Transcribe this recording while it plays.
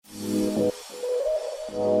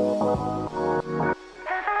Hey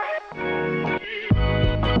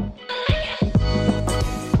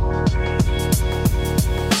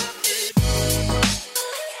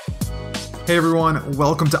everyone,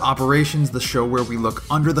 welcome to Operations, the show where we look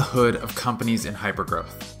under the hood of companies in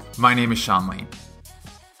hypergrowth. My name is Sean Lane.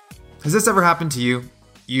 Has this ever happened to you?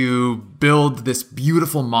 You build this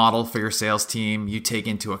beautiful model for your sales team, you take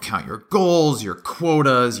into account your goals, your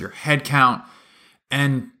quotas, your headcount,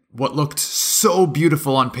 and what looked so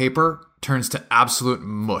beautiful on paper turns to absolute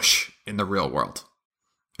mush in the real world.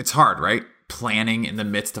 It's hard, right? Planning in the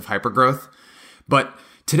midst of hypergrowth. But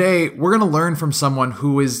today, we're going to learn from someone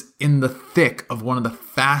who is in the thick of one of the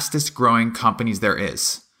fastest growing companies there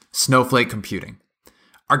is, Snowflake Computing.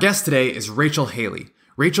 Our guest today is Rachel Haley.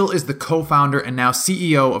 Rachel is the co-founder and now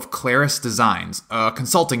CEO of Claris Designs, a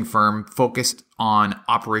consulting firm focused on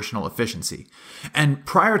operational efficiency. And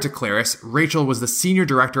prior to Claris, Rachel was the senior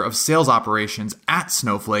director of sales operations at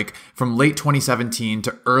Snowflake from late 2017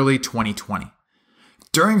 to early 2020.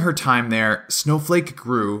 During her time there, Snowflake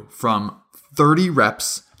grew from 30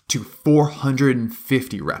 reps to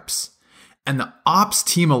 450 reps. And the ops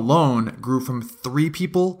team alone grew from 3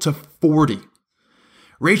 people to 40.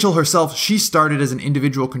 Rachel herself, she started as an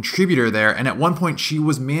individual contributor there, and at one point she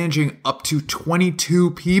was managing up to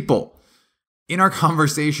 22 people. In our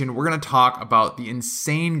conversation, we're going to talk about the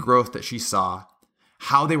insane growth that she saw,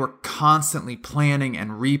 how they were constantly planning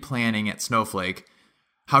and replanning at Snowflake,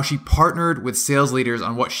 how she partnered with sales leaders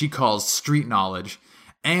on what she calls street knowledge,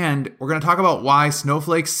 and we're going to talk about why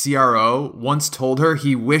Snowflake's CRO once told her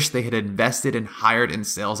he wished they had invested and hired in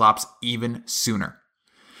sales ops even sooner.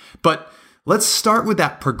 But let's start with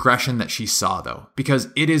that progression that she saw, though, because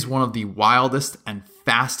it is one of the wildest and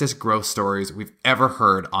fastest growth stories we've ever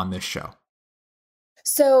heard on this show.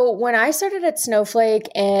 So when I started at Snowflake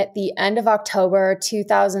at the end of October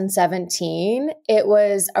 2017, it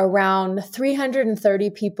was around 330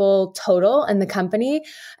 people total in the company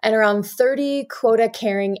and around 30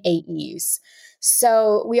 quota-carrying AEs.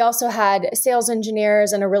 So we also had sales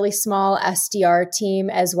engineers and a really small SDR team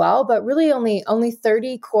as well, but really only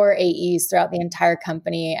 30 core AEs throughout the entire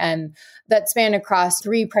company. And that spanned across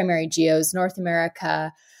 3 primary geos, North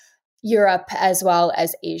America, Europe, as well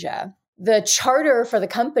as Asia. The charter for the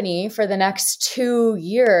company for the next 2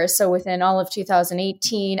 years, so within all of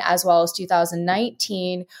 2018 as well as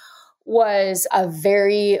 2019, was a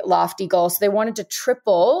very lofty goal. So they wanted to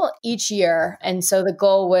triple each year. And so the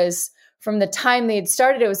goal was, from the time they had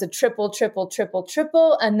started, it was a triple,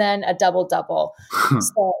 and then a double.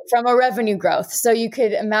 So from a revenue growth. So you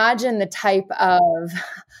could imagine the type of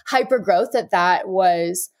hyper growth that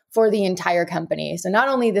was for the entire company. So not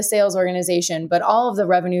only the sales organization, but all of the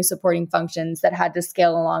revenue supporting functions that had to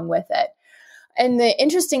scale along with it. And the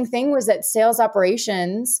interesting thing was that sales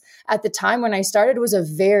operations at the time when I started was a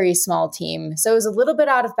very small team. So it was a little bit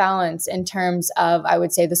out of balance in terms of, I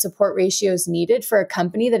would say, the support ratios needed for a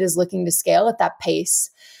company that is looking to scale at that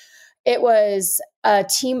pace. It was a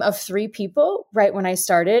team of 3 people right when I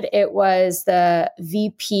started. It was the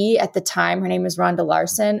VP at the time. Her name is Rhonda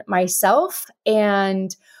Larson, myself,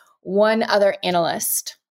 and one other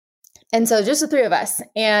analyst. And so just the 3 of us.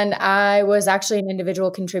 And I was actually an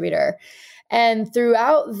individual contributor. And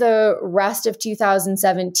throughout the rest of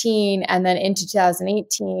 2017 and then into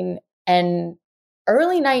 2018 and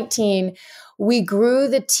early 19, we grew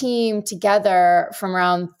the team together from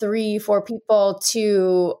around 3-4 people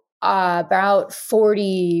to about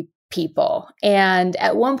 40 people. And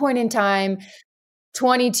at one point in time,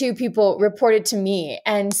 22 people reported to me.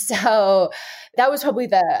 And so that was probably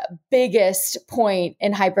the biggest point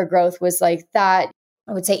in hypergrowth, was like that,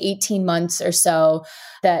 I would say 18 months or so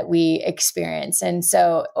that we experienced. And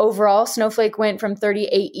so overall, Snowflake went from 30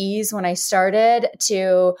 AEs when I started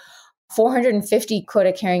to 450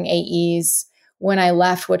 quota-carrying AEs when I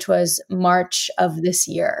left, which was March of this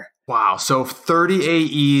year. Wow. So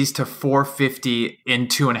 30 AEs to 450 in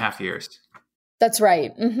 2.5 years. That's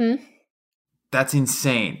right. Mm-hmm. That's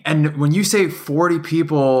insane. And when you say 40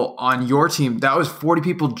 people on your team, that was 40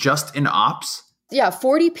 people just in ops? Yeah,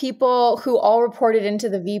 40 people who all reported into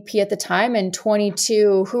the VP at the time and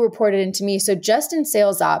 22 who reported into me. So just in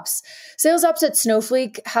sales ops. Sales ops at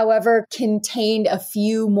Snowflake, however, contained a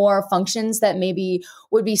few more functions that maybe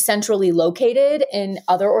would be centrally located in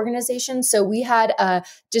other organizations. So we had a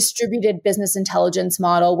distributed business intelligence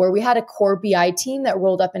model where we had a core BI team that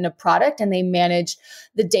rolled up into product and they managed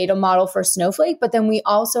the data model for Snowflake. But then we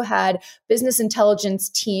also had business intelligence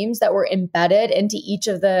teams that were embedded into each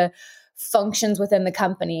of the functions within the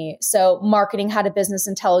company. So marketing had a business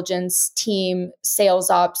intelligence team,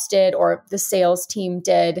 sales ops did, or the sales team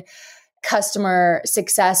did. customer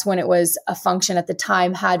success, when it was a function at the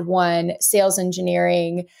time, had one. Sales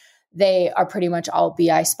engineering, they are pretty much all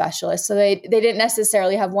BI specialists. So they didn't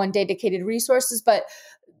necessarily have one dedicated resources, but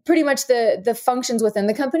pretty much the functions within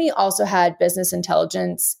the company also had business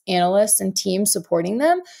intelligence analysts and teams supporting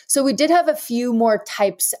them. So we did have a few more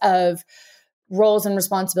types of roles and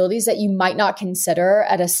responsibilities that you might not consider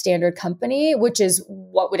at a standard company, which is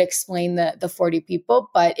what would explain the 40 people.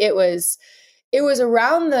 But it was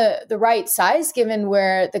around the right size given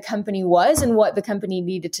where the company was and what the company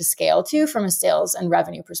needed to scale to from a sales and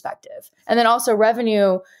revenue perspective. And then also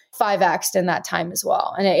revenue 5x'd in that time as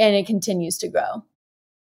well. And it continues to grow.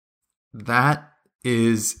 That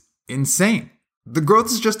is insane. The growth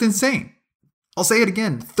is just insane. I'll say it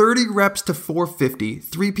again, 30 reps to 450,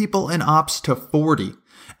 3 people in ops to 40,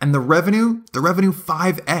 and the revenue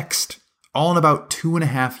 5x'd, all in about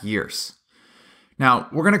 2.5 years. Now,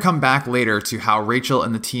 we're going to come back later to how Rachel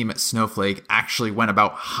and the team at Snowflake actually went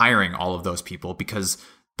about hiring all of those people, because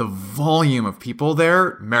the volume of people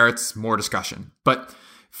there merits more discussion. But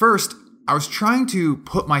first, I was trying to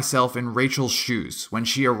put myself in Rachel's shoes when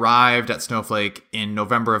she arrived at Snowflake in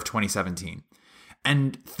November of 2017.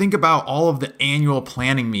 And think about all of the annual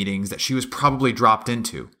planning meetings that she was probably dropped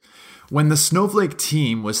into. When the Snowflake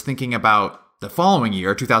team was thinking about the following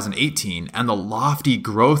year, 2018, and the lofty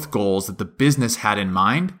growth goals that the business had in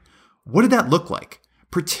mind, what did that look like,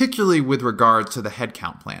 particularly with regards to the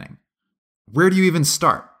headcount planning? Where do you even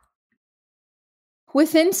start?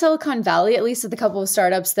 Within Silicon Valley, at least at the couple of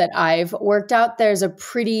startups that I've worked out, there's a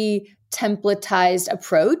pretty templatized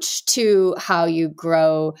approach to how you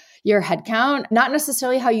grow your headcount, not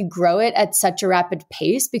necessarily how you grow it at such a rapid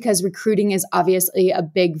pace, because recruiting is obviously a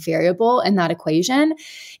big variable in that equation.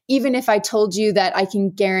 Even if I told you that I can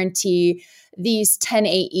guarantee these 10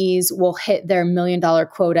 AEs will hit their $1 million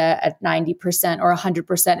quota at 90% or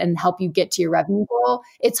 100% and help you get to your revenue goal,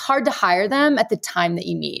 it's hard to hire them at the time that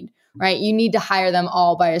you need, right? You need to hire them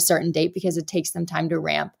all by a certain date because it takes them time to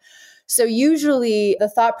ramp. So usually the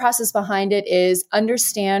thought process behind it is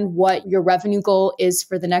understand what your revenue goal is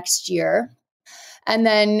for the next year, and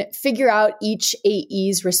then figure out each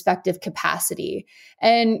AE's respective capacity.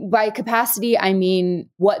 And by capacity, I mean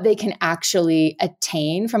what they can actually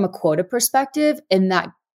attain from a quota perspective in that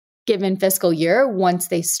given fiscal year once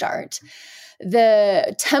they start.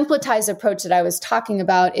 The templatized approach that I was talking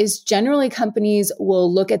about is generally companies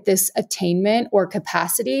will look at this attainment or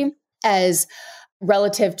capacity as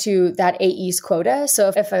relative to that AE's quota.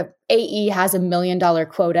 So if a AE has $1 million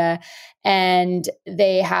quota and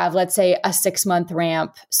they have, let's say, a 6-month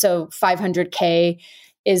ramp, so 500K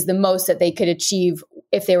is the most that they could achieve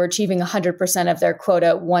if they were achieving 100% of their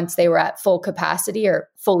quota once they were at full capacity or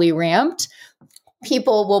fully ramped.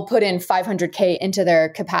 People will put in 500K into their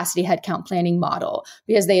capacity headcount planning model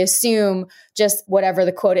because they assume just whatever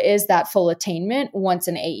the quota is, that full attainment once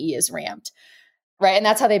an AE is ramped. Right. And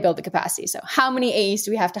that's how they build the capacity. So how many AEs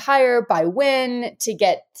do we have to hire by when to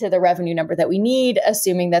get to the revenue number that we need,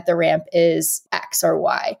 assuming that the ramp is X or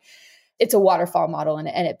Y? It's a waterfall model and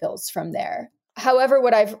it builds from there. However,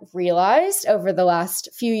 what I've realized over the last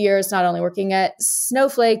few years, not only working at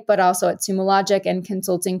Snowflake, but also at Sumo Logic and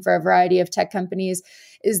consulting for a variety of tech companies,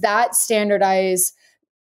 is that standardized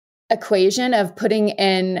equation of putting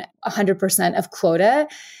in 100% of quota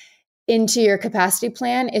into your capacity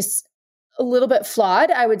plan is a little bit flawed.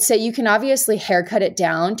 I would say you can obviously haircut it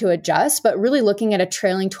down to adjust, but really looking at a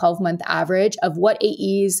trailing 12-month average of what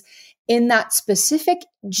AEs in that specific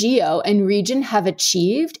geo and region have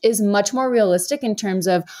achieved is much more realistic in terms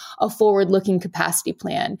of a forward-looking capacity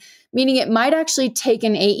plan, meaning it might actually take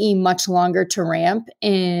an AE much longer to ramp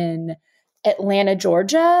in Atlanta,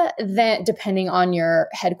 Georgia, than depending on your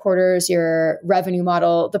headquarters, your revenue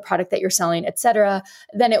model, the product that you're selling, et cetera,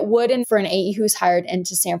 than it would for an AE who's hired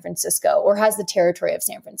into San Francisco or has the territory of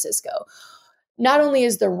San Francisco. Not only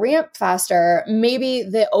is the ramp faster, maybe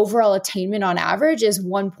the overall attainment on average is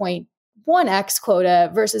 1.1x quota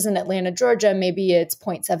versus in Atlanta, Georgia, maybe it's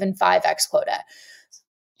 0.75x quota.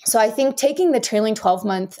 So I think taking the trailing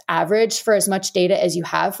 12-month average for as much data as you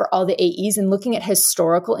have for all the AEs and looking at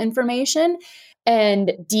historical information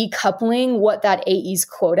and decoupling what that AE's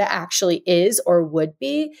quota actually is or would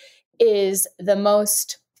be is the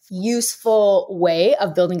most useful way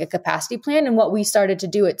of building a capacity plan. And what we started to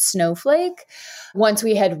do at Snowflake once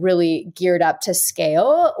we had really geared up to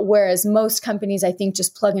scale, whereas most companies, I think,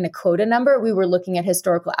 just plug in a quota number, we were looking at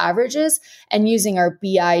historical averages and using our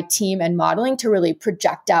BI team and modeling to really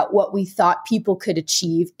project out what we thought people could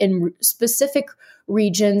achieve in specific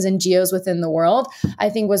regions and geos within the world, I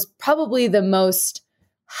think was probably the most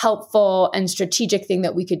helpful and strategic thing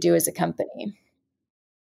that we could do as a company.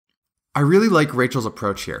 I really like Rachel's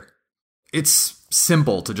approach here. It's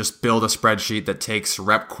simple to just build a spreadsheet that takes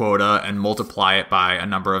rep quota and multiply it by a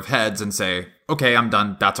number of heads and say, okay, I'm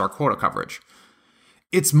done. That's our quota coverage.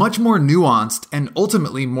 It's much more nuanced and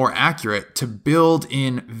ultimately more accurate to build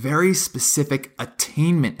in very specific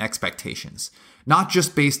attainment expectations, not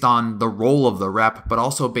just based on the role of the rep, but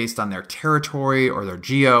also based on their territory or their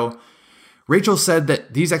geo. Rachel said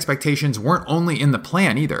that these expectations weren't only in the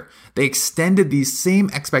plan either. They extended these same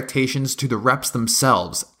expectations to the reps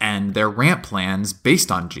themselves and their ramp plans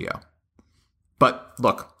based on geo. But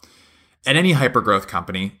look, at any hypergrowth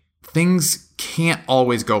company, things can't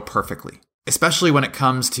always go perfectly, especially when it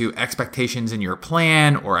comes to expectations in your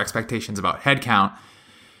plan or expectations about headcount.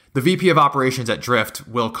 The VP of operations at Drift,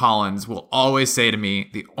 Will Collins, will always say to me,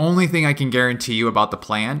 the only thing I can guarantee you about the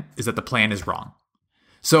plan is that the plan is wrong.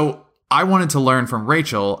 So I wanted to learn from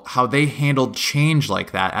Rachel how they handled change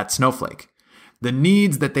like that at Snowflake. The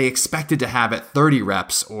needs that they expected to have at 30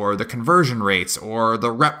 reps, or the conversion rates, or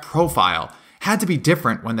the rep profile had to be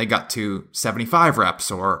different when they got to 75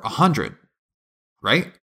 reps or 100,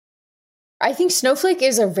 right? I think Snowflake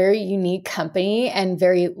is a very unique company and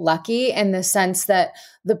very lucky in the sense that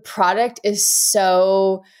the product is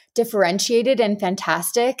so differentiated and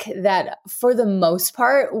fantastic that for the most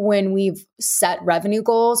part, when we've set revenue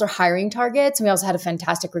goals or hiring targets, and we also had a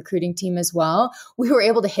fantastic recruiting team as well, we were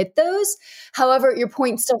able to hit those. However, your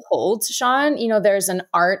point still holds, Sean. There's an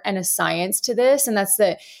art and a science to this, and that's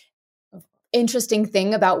the interesting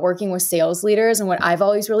thing about working with sales leaders and what I've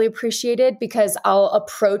always really appreciated, because I'll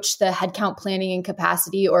approach the headcount planning and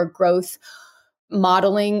capacity or growth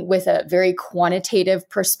modeling with a very quantitative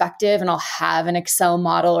perspective, and I'll have an Excel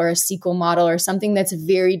model or a SQL model or something that's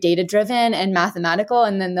very data driven and mathematical,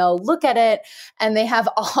 and then they'll look at it and they have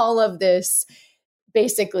all of this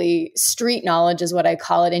basically street knowledge is what I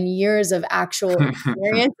call it, and years of actual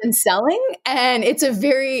experience in selling. And it's a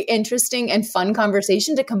very interesting and fun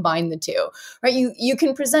conversation to combine the two, right? You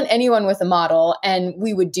can present anyone with a model, and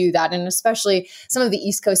we would do that. And especially some of the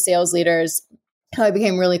East Coast sales leaders who I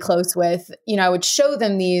became really close with, I would show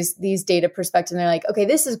them these data perspectives, and they're like, okay,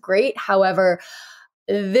 this is great. However,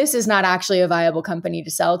 this is not actually a viable company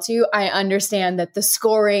to sell to. I understand that the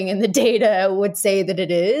scoring and the data would say that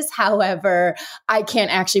it is. However, I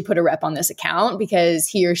can't actually put a rep on this account because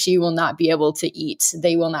he or she will not be able to eat.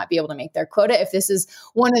 They will not be able to make their quota. If this is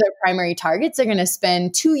one of their primary targets, they're going to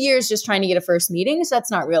spend 2 years just trying to get a first meeting. So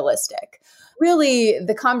that's not realistic. Really,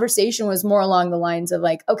 the conversation was more along the lines of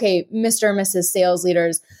like, okay, Mr. and Mrs. Sales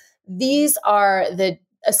leaders, these are the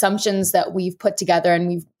assumptions that we've put together and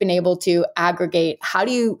we've been able to aggregate. How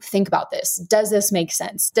do you think about this? Does this make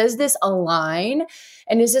sense? Does this align?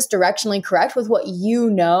 And is this directionally correct with what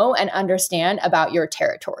you know and understand about your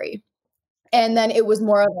territory? And then it was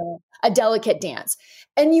more of a delicate dance.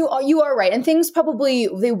 And you are right. And things probably,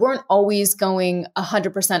 they weren't always going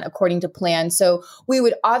 100% according to plan. So we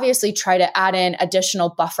would obviously try to add in additional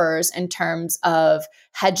buffers in terms of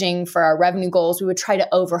hedging for our revenue goals. We would try to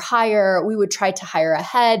overhire. We would try to hire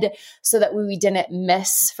ahead so that we didn't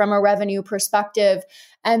miss from a revenue perspective.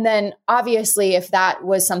 And then obviously, if that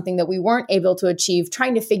was something that we weren't able to achieve,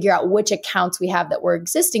 trying to figure out which accounts we have that were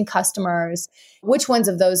existing customers, which ones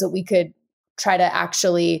of those that we could try to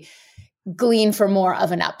actually glean for more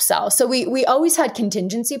of an upsell. So we always had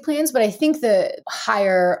contingency plans, but I think the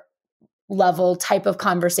higher level type of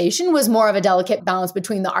conversation was more of a delicate balance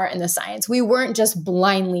between the art and the science. We weren't just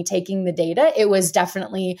blindly taking the data. It was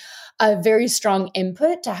definitely a very strong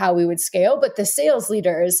input to how we would scale, but the sales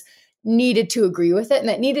leaders needed to agree with it, and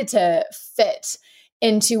it needed to fit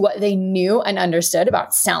into what they knew and understood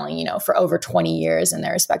about selling, for over 20 years in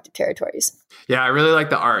their respective territories. Yeah, I really like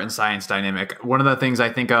the art and science dynamic. One of the things I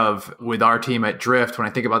think of with our team at Drift, when I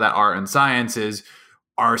think about that art and science, is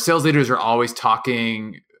our sales leaders are always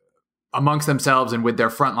talking amongst themselves and with their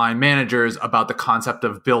frontline managers about the concept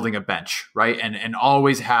of building a bench, right? And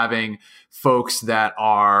always having folks that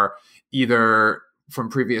are either from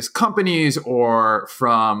previous companies or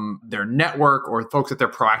from their network or folks that they're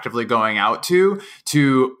proactively going out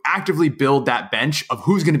to actively build that bench of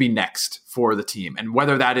who's going to be next for the team. And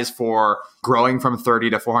whether that is for growing from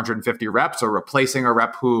 30 to 450 reps or replacing a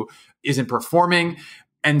rep who isn't performing.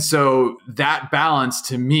 And so that balance,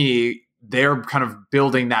 to me, they're kind of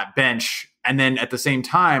building that bench. And then at the same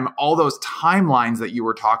time, all those timelines that you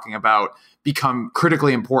were talking about become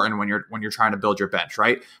critically important when you're trying to build your bench,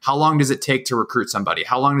 right? How long does it take to recruit somebody?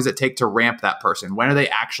 How long does it take to ramp that person? When are they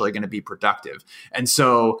actually going to be productive? And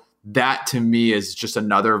so that to me is just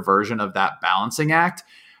another version of that balancing act.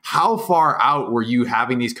 How far out were you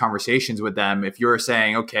having these conversations with them? If you're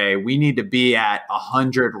saying, okay, we need to be at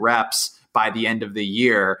 100 reps by the end of the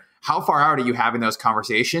year, How far out are you having those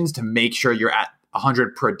conversations to make sure you're at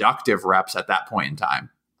 100 productive reps at that point in time?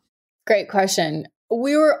 Great question.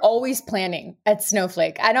 We were always planning at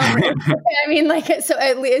Snowflake. I mean, like, so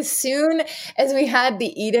as soon as we had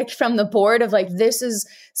the edict from the board of like, this is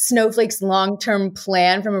Snowflake's long-term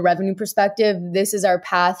plan from a revenue perspective, this is our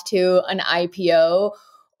path to an IPO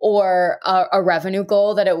or a revenue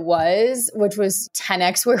goal that it was, which was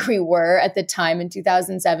 10x where we were at the time in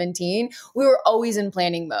 2017, we were always in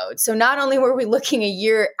planning mode. So not only were we looking a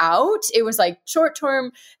year out, it was like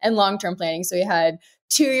short-term and long-term planning. So we had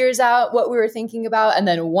 2 years out what we were thinking about, and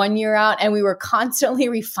then 1 year out. And we were constantly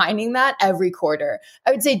refining that every quarter.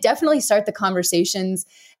 I would say definitely start the conversations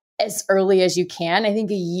as early as you can. I think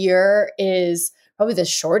a year is probably the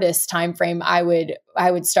shortest time frame I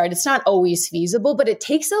would start. It's not always feasible, but it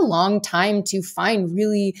takes a long time to find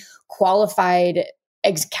really qualified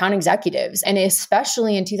account executives. And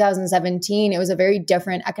especially in 2017, it was a very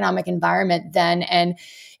different economic environment then. And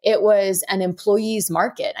it was an employees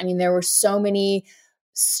market. I mean, there were so many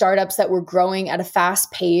startups that were growing at a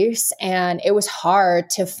fast pace, and it was hard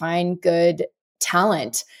to find good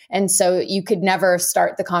talent. And so you could never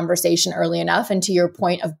start the conversation early enough. And to your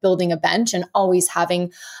point of building a bench and always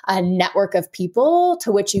having a network of people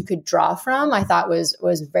to which you could draw from, I thought was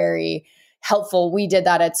very helpful. We did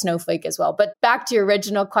that at Snowflake as well. But back to your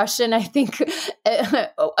original question, I think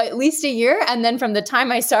at least a year. And then from the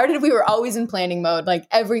time I started, we were always in planning mode, like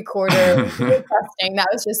every quarter we were testing. That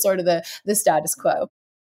was just sort of the status quo.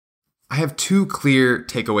 I have two clear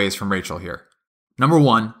takeaways from Rachel here. Number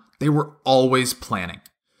one, they were always planning.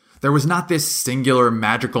 There was not this singular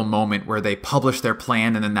magical moment where they published their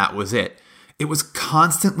plan and then that was it. It was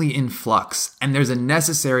constantly in flux, and there's a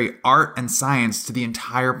necessary art and science to the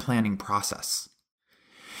entire planning process.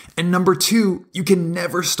 And number two, you can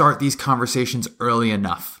never start these conversations early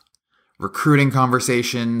enough. Recruiting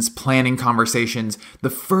conversations, planning conversations, the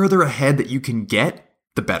further ahead that you can get,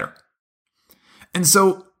 the better. And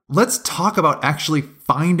so let's talk about actually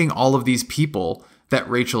finding all of these people that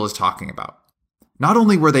Rachel is talking about. Not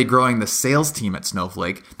only were they growing the sales team at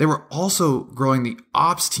Snowflake, they were also growing the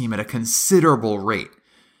ops team at a considerable rate.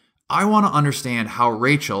 I want to understand how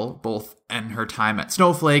Rachel, both in her time at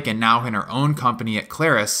Snowflake and now in her own company at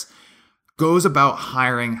Claris, goes about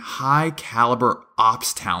hiring high caliber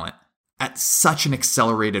ops talent at such an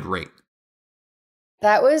accelerated rate.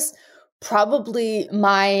 That was probably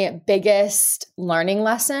my biggest learning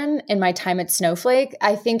lesson in my time at Snowflake.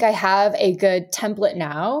 I think I have a good template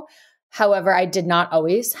now. However, I did not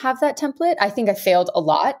always have that template. I think I failed a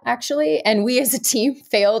lot, actually. And we as a team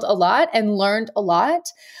failed a lot and learned a lot.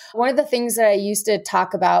 One of the things that I used to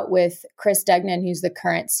talk about with Chris Degnan, who's the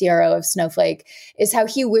current CRO of Snowflake, is how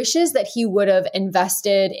he wishes that he would have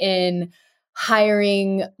invested in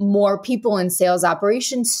hiring more people in sales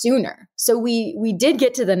operations sooner. So we did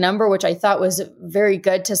get to the number, which I thought was very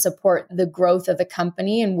good to support the growth of the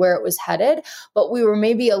company and where it was headed, but we were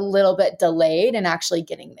maybe a little bit delayed in actually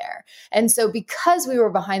getting there. And so because we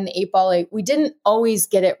were behind the eight ball, we didn't always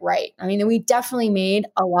get it right. I mean, we definitely made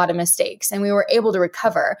a lot of mistakes and we were able to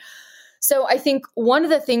recover. So I think one of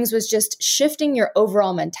the things was just shifting your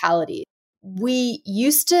overall mentality. We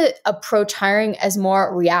used to approach hiring as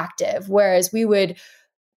more reactive, whereas we would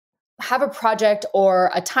have a project or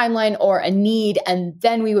a timeline or a need, and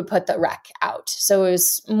then we would put the rec out. So it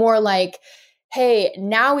was more like, hey,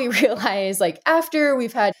 now we realize like after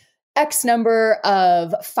we've had X number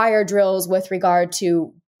of fire drills with regard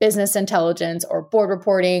to business intelligence or board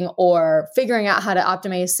reporting or figuring out how to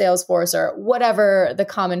optimize Salesforce or whatever the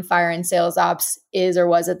common fire in sales ops is or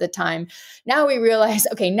was at the time. Now we realize,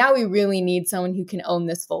 okay, now we really need someone who can own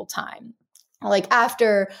this full time. Like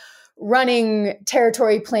after running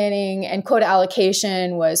territory planning and quota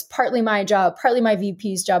allocation was partly my job, partly my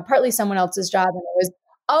VP's job, partly someone else's job. And it was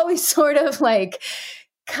always sort of like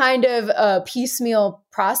kind of a piecemeal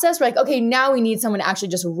process. We're like, okay, now we need someone to actually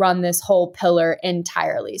just run this whole pillar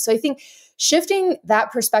entirely. So I think shifting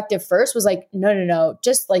that perspective first was like, no.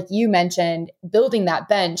 Just like you mentioned, building that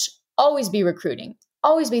bench, always be recruiting.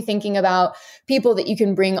 Always be thinking about people that you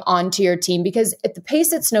can bring onto your team, because at the pace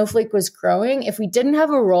that Snowflake was growing, if we didn't have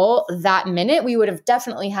a role that minute, we would have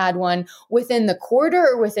definitely had one within the quarter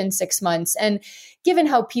or within 6 months. And given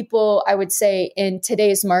how people, I would say, in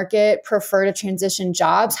today's market prefer to transition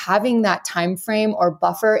jobs, having that time frame or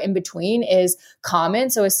buffer in between is common.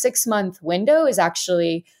 So a 6-month window is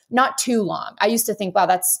actually not too long. I used to think, wow,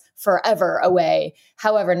 that's forever away.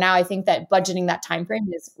 However, now I think that budgeting that time frame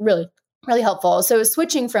is really helpful. So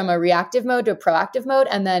switching from a reactive mode to a proactive mode,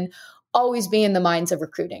 and then always be in the minds of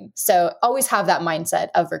recruiting. So always have that mindset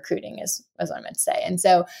of recruiting is what I meant to say. And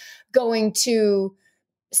so going to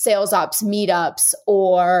sales ops meetups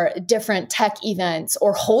or different tech events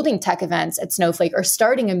or holding tech events at Snowflake or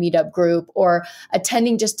starting a meetup group or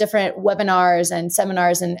attending just different webinars and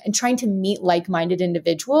seminars and trying to meet like-minded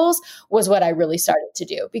individuals was what I really started to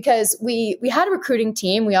do, because we had a recruiting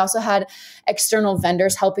team. We also had external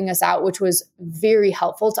vendors helping us out, which was very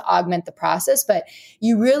helpful to augment the process. But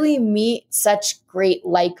you really meet such great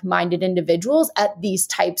like-minded individuals at these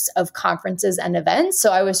types of conferences and events.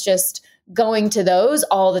 So I was just going to those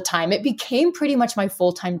all the time. It became pretty much my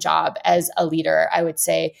full-time job as a leader, I would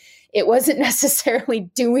say. It wasn't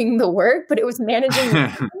necessarily doing the work, but it was managing the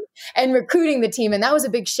team and recruiting the team. And that was a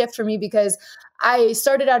big shift for me because I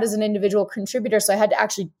started out as an individual contributor, so I had to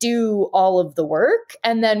actually do all of the work.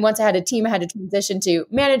 And then once I had a team, I had to transition to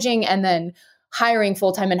managing and then hiring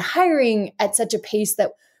full-time, and hiring at such a pace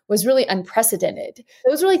that was really unprecedented.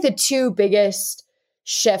 Those were like the two biggest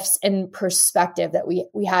shifts in perspective that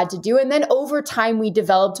we had to do. And then over time, we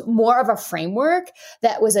developed more of a framework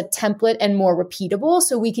that was a template and more repeatable.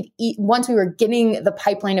 So we could, once we were getting the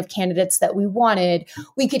pipeline of candidates that we wanted,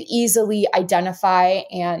 we could easily identify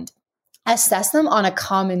and assess them on a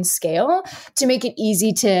common scale to make it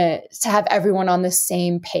easy to have everyone on the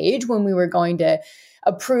same page when we were going to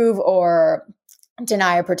approve or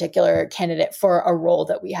deny a particular candidate for a role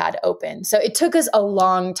that we had open. So it took us a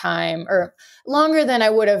long time, or longer than I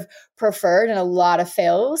would have preferred, and a lot of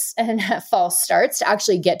fails and false starts to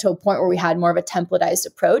actually get to a point where we had more of a templatized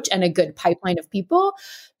approach and a good pipeline of people.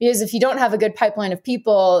 Because if you don't have a good pipeline of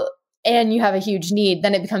people and you have a huge need,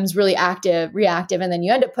 then it becomes really reactive, and then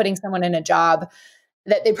you end up putting someone in a job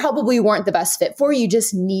that they probably weren't the best fit for. You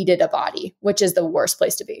just needed a body, which is the worst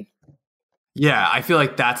place to be. Yeah, I feel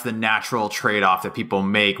like that's the natural trade-off that people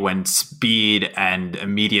make when speed and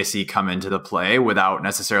immediacy come into the play without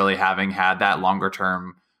necessarily having had that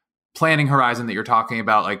longer-term planning horizon that you're talking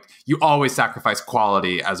about. Like, you always sacrifice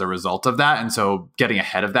quality as a result of that. And so getting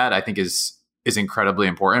ahead of that, I think, is incredibly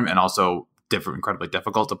important and also incredibly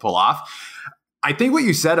difficult to pull off. I think what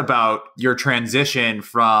you said about your transition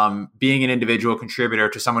from being an individual contributor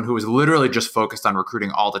to someone who was literally just focused on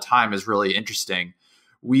recruiting all the time is really interesting.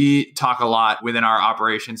 We talk a lot within our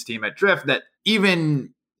operations team at Drift that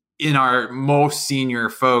even in our most senior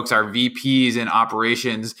folks, our VPs in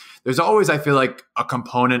operations, there's always, I feel like, a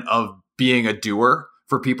component of being a doer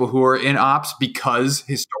for people who are in ops, because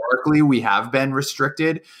historically we have been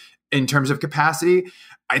restricted in terms of capacity.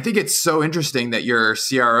 I think it's so interesting that your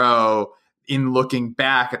CRO, in looking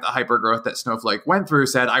back at the hypergrowth that Snowflake went through,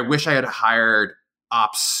 said, I wish I had hired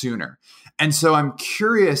ops sooner. And so I'm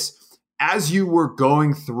curious, as you were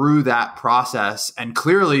going through that process and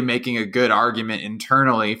clearly making a good argument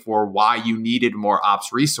internally for why you needed more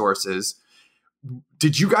ops resources,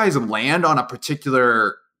 did you guys land on a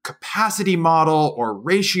particular capacity model or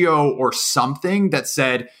ratio or something that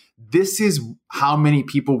said, this is how many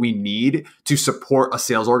people we need to support a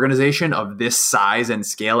sales organization of this size and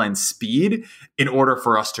scale and speed in order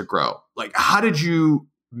for us to grow? Like, how did you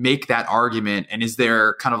make that argument? And is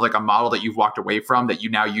there kind of like a model that you've walked away from that you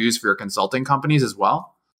now use for your consulting companies as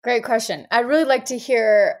well? Great question. I'd really like to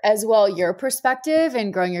hear as well your perspective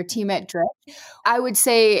in growing your team at Drift. I would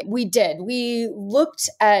say we did. We looked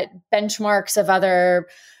at benchmarks of other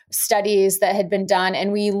studies that had been done,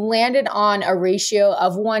 and we landed on a ratio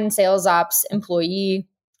of one sales ops employee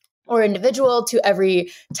or individual to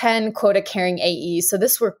every 10 quota carrying AEs. So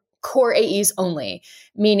this were core AEs only,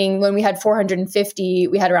 meaning when we had 450,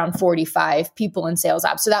 we had around 45 people in sales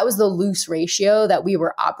ops. So that was the loose ratio that we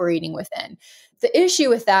were operating within. The issue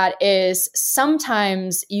with that is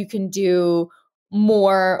sometimes you can do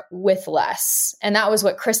more with less. And that was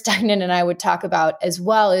what Chris Degnan and I would talk about as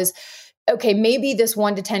well, is, okay, maybe this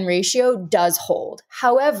 1-to-10 ratio does hold.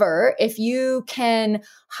 However, if you can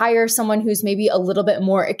hire someone who's maybe a little bit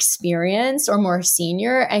more experienced or more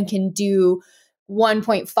senior and can do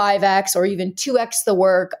 1.5x or even 2x the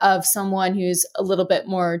work of someone who's a little bit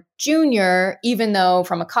more junior, even though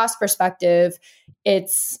from a cost perspective,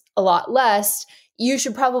 it's a lot less, you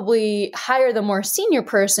should probably hire the more senior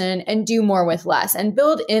person and do more with less and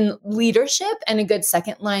build in leadership and a good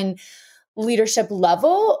second line leadership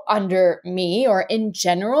level under me or in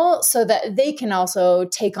general, so that they can also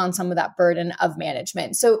take on some of that burden of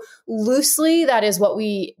management. So loosely, that is what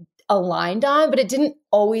we aligned on, but it didn't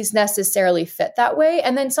always necessarily fit that way.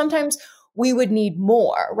 And then sometimes we would need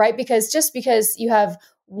more, right? Because just because you have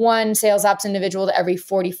one sales ops individual to every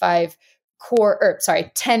 45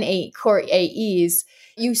 10 core AEs,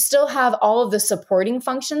 you still have all of the supporting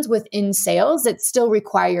functions within sales that still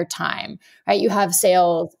require your time, right? You have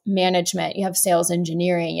sales management, you have sales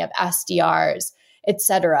engineering, you have SDRs, et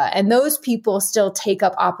cetera. And those people still take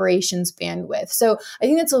up operations bandwidth. So I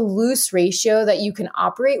think that's a loose ratio that you can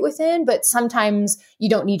operate within, but sometimes you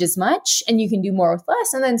don't need as much and you can do more with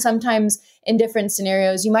less. And then sometimes in different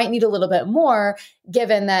scenarios, you might need a little bit more,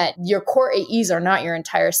 given that your core AEs are not your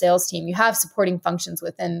entire sales team. You have supporting functions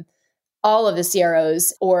within all of the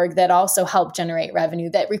CROs org that also help generate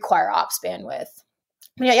revenue that require ops bandwidth.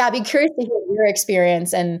 Yeah, I'd be curious to hear your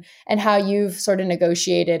experience and how you've sort of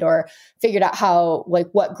negotiated or figured out how, like,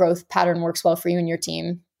 what growth pattern works well for you and your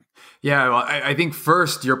team. Yeah, well, I think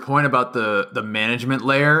first, your point about the management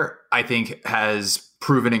layer, I think has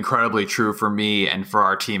proven incredibly true for me and for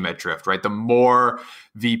our team at Drift, right? The more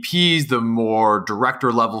VPs, the more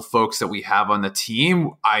director level folks that we have on the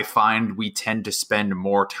team, I find we tend to spend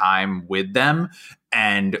more time with them,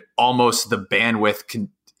 and almost the bandwidth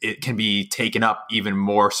can be taken up even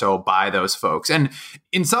more so by those folks. And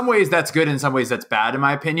in some ways that's good, in some ways that's bad, in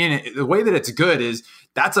my opinion. The way that it's good is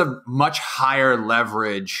that's a much higher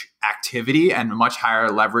leverage activity and a much higher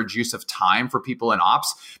leverage use of time for people in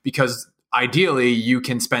ops, because ideally you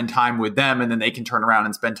can spend time with them and then they can turn around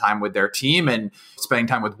and spend time with their team, and spending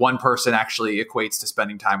time with one person actually equates to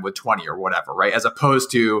spending time with 20 or whatever, right? As opposed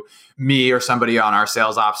to me or somebody on our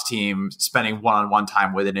sales ops team spending one-on-one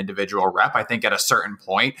time with an individual rep. I think at a certain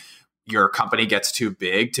point, your company gets too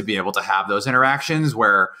big to be able to have those interactions,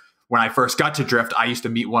 where when I first got to Drift, I used to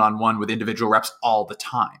meet one-on-one with individual reps all the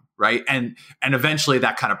time, right? And eventually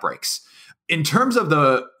that kind of breaks. In terms of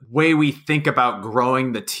the way we think about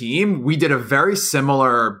growing the team, we did a very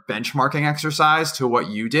similar benchmarking exercise to what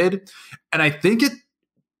you did. And I think it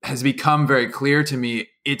has become very clear to me,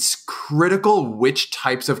 it's critical which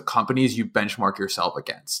types of companies you benchmark yourself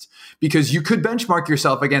against. Because you could benchmark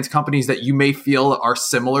yourself against companies that you may feel are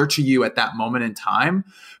similar to you at that moment in time,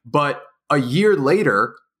 but a year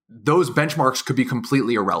later, those benchmarks could be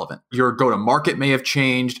completely irrelevant. Your go-to-market may have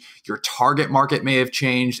changed, your target market may have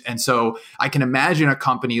changed. And so I can imagine a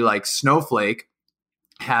company like Snowflake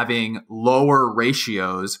having lower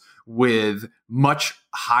ratios with much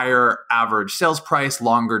higher average sales price,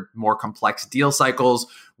 longer, more complex deal cycles,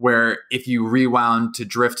 where if you rewound to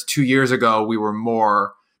Drift 2 years ago, we were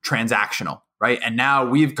more transactional, right? And now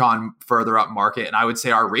we've gone further up market. And I would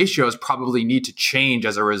say our ratios probably need to change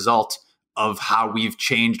as a result of how we've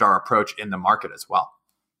changed our approach in the market as well.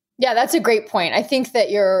 Yeah, that's a great point. I think that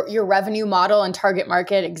your revenue model and target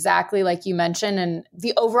market, exactly like you mentioned, and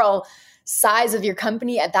the overall size of your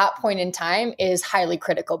company at that point in time is highly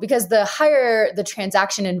critical, because the higher the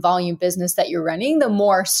transaction and volume business that you're running, the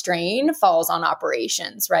more strain falls on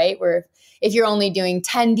operations, right? Where if you're only doing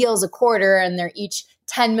 10 deals a quarter and they're each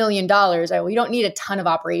 $10 million, right, well, you don't need a ton of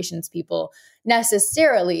operations people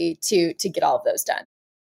necessarily to get all of those done.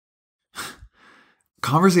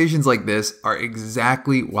 Conversations like this are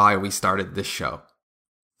exactly why we started this show.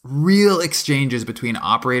 Real exchanges between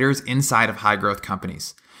operators inside of high growth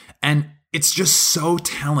companies. And it's just so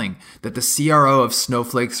telling that the CRO of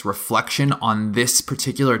Snowflake's reflection on this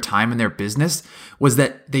particular time in their business was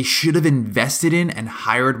that they should have invested in and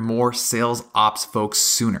hired more sales ops folks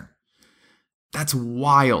sooner. That's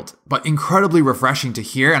wild, but incredibly refreshing to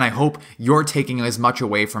hear, and I hope you're taking as much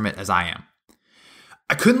away from it as I am.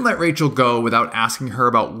 I couldn't let Rachel go without asking her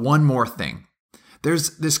about one more thing.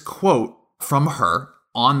 There's this quote from her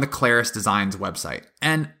on the Claris Designs website,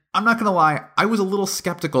 and I'm not going to lie, I was a little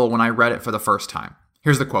skeptical when I read it for the first time.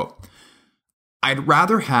 Here's the quote. "I'd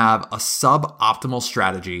rather have a suboptimal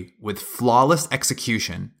strategy with flawless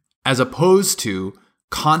execution as opposed to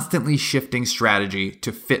constantly shifting strategy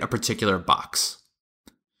to fit a particular box."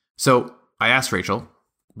 So I asked Rachel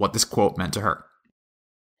what this quote meant to her.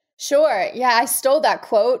 Sure. Yeah, I stole that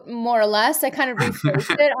quote more or less. I kind of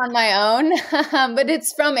rephrased it on my own, but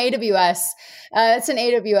it's from AWS. It's an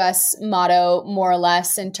AWS motto, more or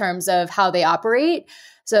less, in terms of how they operate.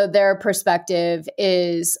 So their perspective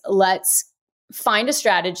is, let's find a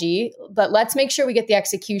strategy, but let's make sure we get the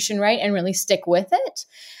execution right and really stick with it.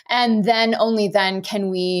 And then only then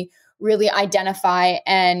can we really identify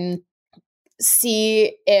and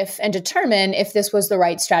see if and determine if this was the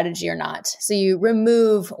right strategy or not. So you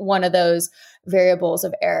remove one of those variables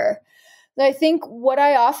of error. But I think what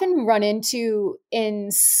I often run into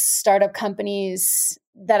in startup companies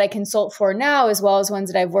that I consult for now, as well as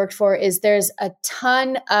ones that I've worked for, is there's a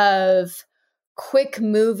ton of quick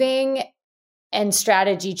moving and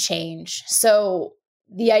strategy change. So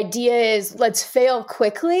the idea is, let's fail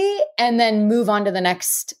quickly and then move on to the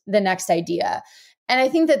next idea. And I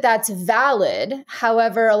think that that's valid.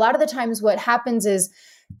 However, a lot of the times what happens is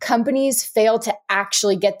companies fail to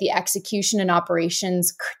actually get the execution and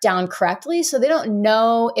operations down correctly. So they don't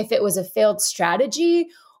know if it was a failed strategy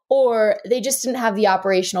or they just didn't have the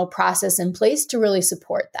operational process in place to really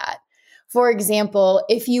support that. For example,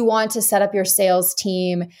 if you want to set up your sales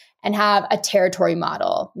team and have a territory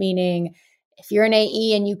model, meaning if you're an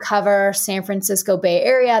AE and you cover San Francisco Bay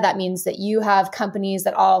Area, that means that you have companies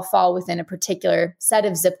that all fall within a particular set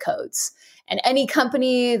of zip codes. And any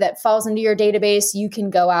company that falls into your database, you can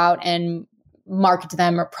go out and market to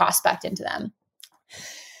them or prospect into them.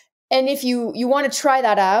 And if you want to try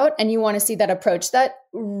that out and you want to see that approach, that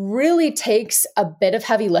really takes a bit of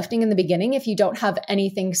heavy lifting in the beginning if you don't have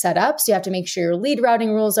anything set up. So you have to make sure your lead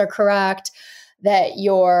routing rules are correct, that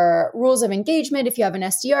your rules of engagement, if you have an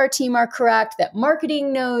SDR team, are correct, that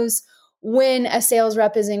marketing knows when a sales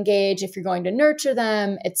rep is engaged, if you're going to nurture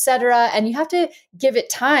them, et cetera. And you have to give it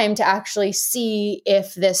time to actually see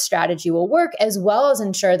if this strategy will work, as well as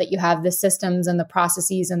ensure that you have the systems and the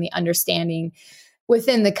processes and the understanding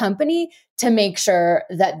within the company to make sure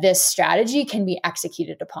that this strategy can be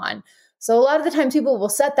executed upon. So a lot of the times people will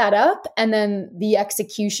set that up and then the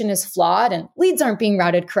execution is flawed and leads aren't being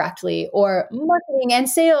routed correctly, or marketing and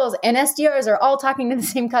sales and SDRs are all talking to the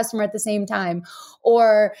same customer at the same time,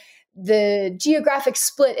 or the geographic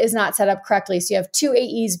split is not set up correctly. So you have two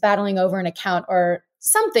AEs battling over an account or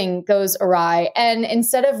something goes awry. And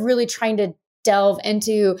instead of really trying to delve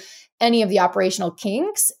into any of the operational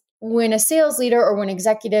kinks, when a sales leader or when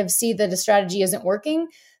executives see that a strategy isn't working,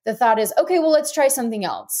 the thought is, okay, well, let's try something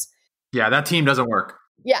else. Yeah, that team doesn't work.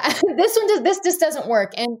 Yeah, this just doesn't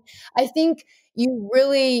work. And I think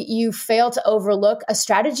you fail to overlook a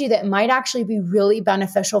strategy that might actually be really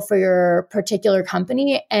beneficial for your particular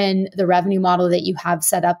company and the revenue model that you have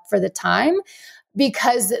set up for the time,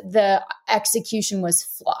 because the execution was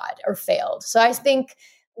flawed or failed. So I think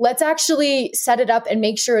let's actually set it up and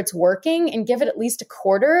make sure it's working and give it at least a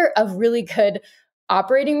quarter of really good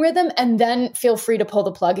operating rhythm, and then feel free to pull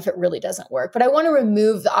the plug if it really doesn't work. But I want to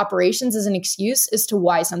remove the operations as an excuse as to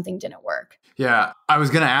why something didn't work. Yeah, I was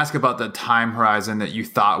going to ask about the time horizon that you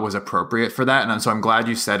thought was appropriate for that. And so I'm glad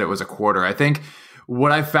you said it was a quarter. I think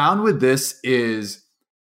what I found with this is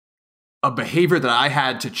a behavior that I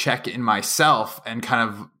had to check in myself and kind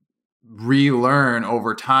of relearn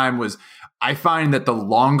over time was I find that the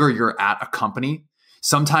longer you're at a company,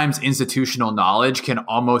 sometimes institutional knowledge can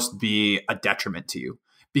almost be a detriment to you,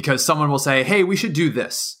 because someone will say, hey, we should do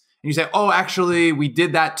this. And you say, oh, actually, we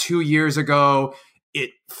did that 2 years ago. It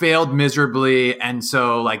failed miserably. And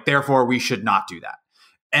so therefore we should not do that.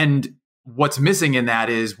 And what's missing in that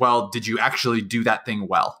is, well, did you actually do that thing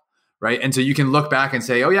well? Right. And so you can look back and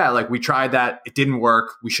say, oh yeah, we tried that. It didn't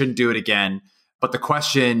work. We shouldn't do it again. But the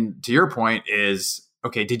question to your point is,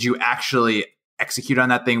 okay, did you actually execute on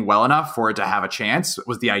that thing well enough for it to have a chance?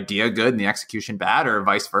 Was the idea good and the execution bad, or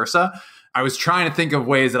vice versa? I was trying to think of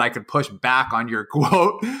ways that I could push back on your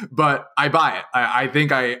quote, but I buy it. I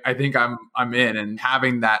think I'm in, and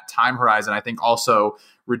having that time horizon, I think also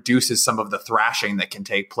reduces some of the thrashing that can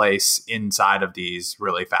take place inside of these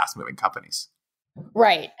really fast moving companies.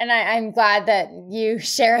 Right. And I'm glad that you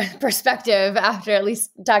share a perspective after at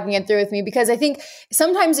least talking it through with me, because I think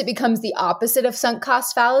sometimes it becomes the opposite of sunk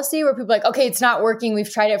cost fallacy, where people are like, okay, it's not working.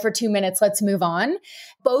 We've tried it for 2 minutes. Let's move on.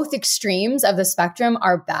 Both extremes of the spectrum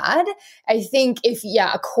are bad. I think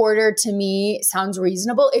a quarter to me sounds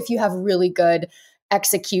reasonable if you have really good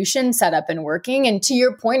execution set up and working. And to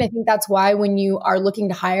your point, I think that's why when you are looking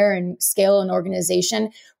to hire and scale an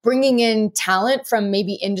organization, bringing in talent from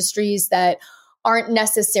maybe industries that aren't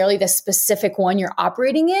necessarily the specific one you're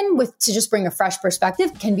operating in to just bring a fresh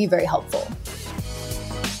perspective can be very helpful.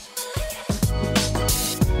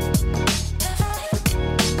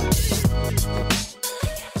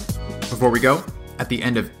 Before we go, at the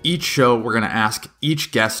end of each show, we're going to ask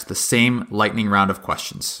each guest the same lightning round of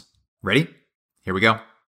questions. Ready? Here we go.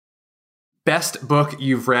 Best book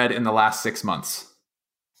you've read in the last 6 months?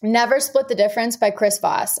 Never Split the Difference by Chris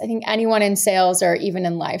Voss. I think anyone in sales or even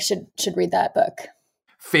in life should read that book.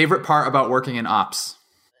 Favorite part about working in ops?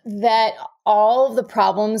 That all of the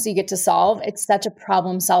problems you get to solve, it's such a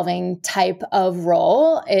problem-solving type of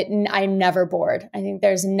role. I'm never bored. I think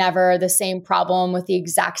there's never the same problem with the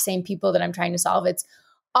exact same people that I'm trying to solve. It's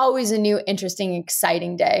always a new, interesting,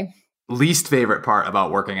 exciting day. Least favorite part about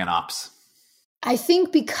working in ops? I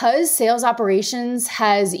think because sales operations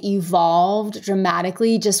has evolved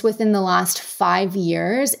dramatically just within the last 5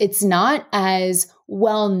 years, it's not as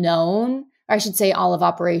well known, or I should say all of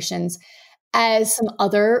operations, as some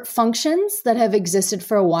other functions that have existed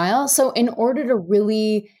for a while. So in order to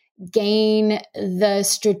really gain the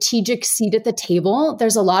strategic seat at the table,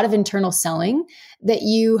 there's a lot of internal selling that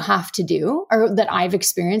you have to do, or that I've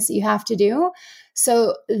experienced that you have to do.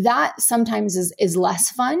 So that sometimes is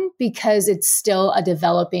less fun because it's still a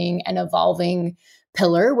developing and evolving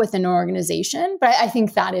pillar within an organization. But I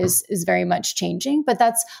think that is very much changing. But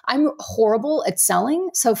I'm horrible at selling.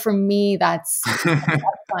 So for me, that's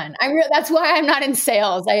fun. That's why I'm not in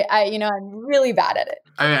sales. I'm really bad at it.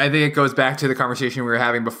 I think it goes back to the conversation we were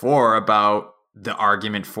having before about the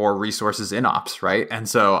argument for resources in ops, right? And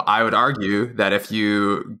so I would argue that if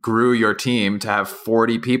you grew your team to have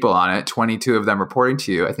 40 people on it, 22 of them reporting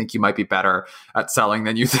to you, I think you might be better at selling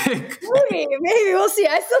than you think. Maybe we'll see.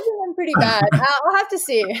 I still think I'm pretty bad. I'll have to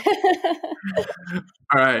see.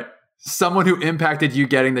 All right. Someone who impacted you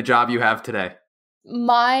getting the job you have today.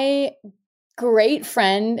 My great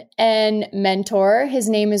friend and mentor. His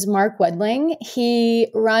name is Mark Wedling.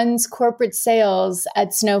 He runs corporate sales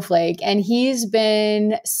at Snowflake, and he's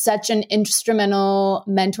been such an instrumental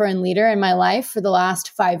mentor and leader in my life for the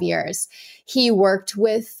last 5 years. He worked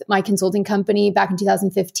with my consulting company back in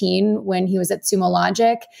 2015 when he was at Sumo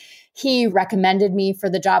Logic. He recommended me for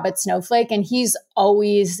the job at Snowflake, and he's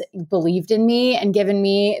always believed in me and given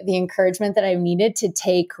me the encouragement that I needed to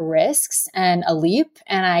take risks and a leap.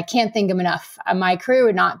 And I can't thank him enough. My career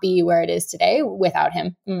would not be where it is today without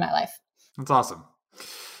him in my life. That's awesome.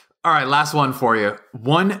 All right, last one for you.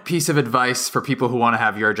 One piece of advice for people who want to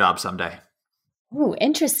have your job someday. Ooh,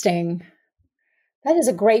 interesting. That is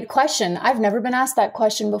a great question. I've never been asked that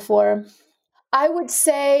question before. I would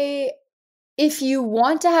say, if you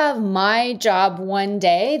want to have my job one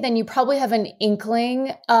day, then you probably have an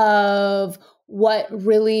inkling of what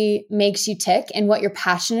really makes you tick and what you're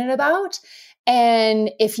passionate about.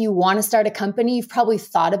 And if you want to start a company, you've probably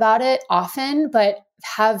thought about it often, but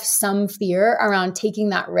have some fear around taking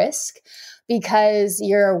that risk because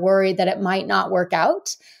you're worried that it might not work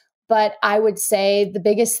out. But I would say the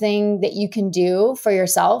biggest thing that you can do for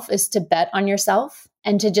yourself is to bet on yourself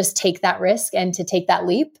and to just take that risk and to take that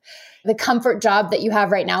leap. The comfort job that you have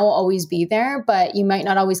right now will always be there, but you might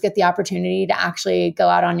not always get the opportunity to actually go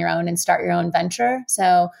out on your own and start your own venture.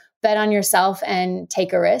 So bet on yourself and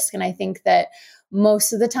take a risk. And I think that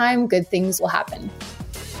most of the time, good things will happen.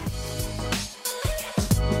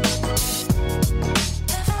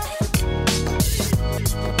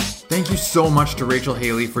 Thank you so much to Rachel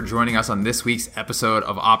Haley for joining us on this week's episode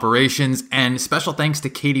of Operations. And special thanks to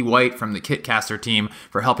Katie White from the Kitcaster team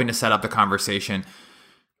for helping to set up the conversation.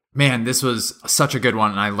 Man, this was such a good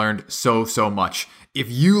one, and I learned so much.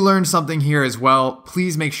 If you learned something here as well,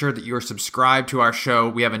 please make sure that you're subscribed to our show.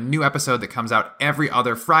 We have a new episode that comes out every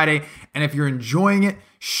other Friday, and if you're enjoying it,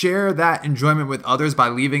 share that enjoyment with others by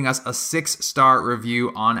leaving us a 6-star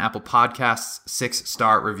review on Apple Podcasts,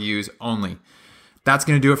 6-star reviews only. That's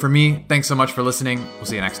going to do it for me. Thanks so much for listening. We'll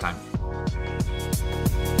see you next time.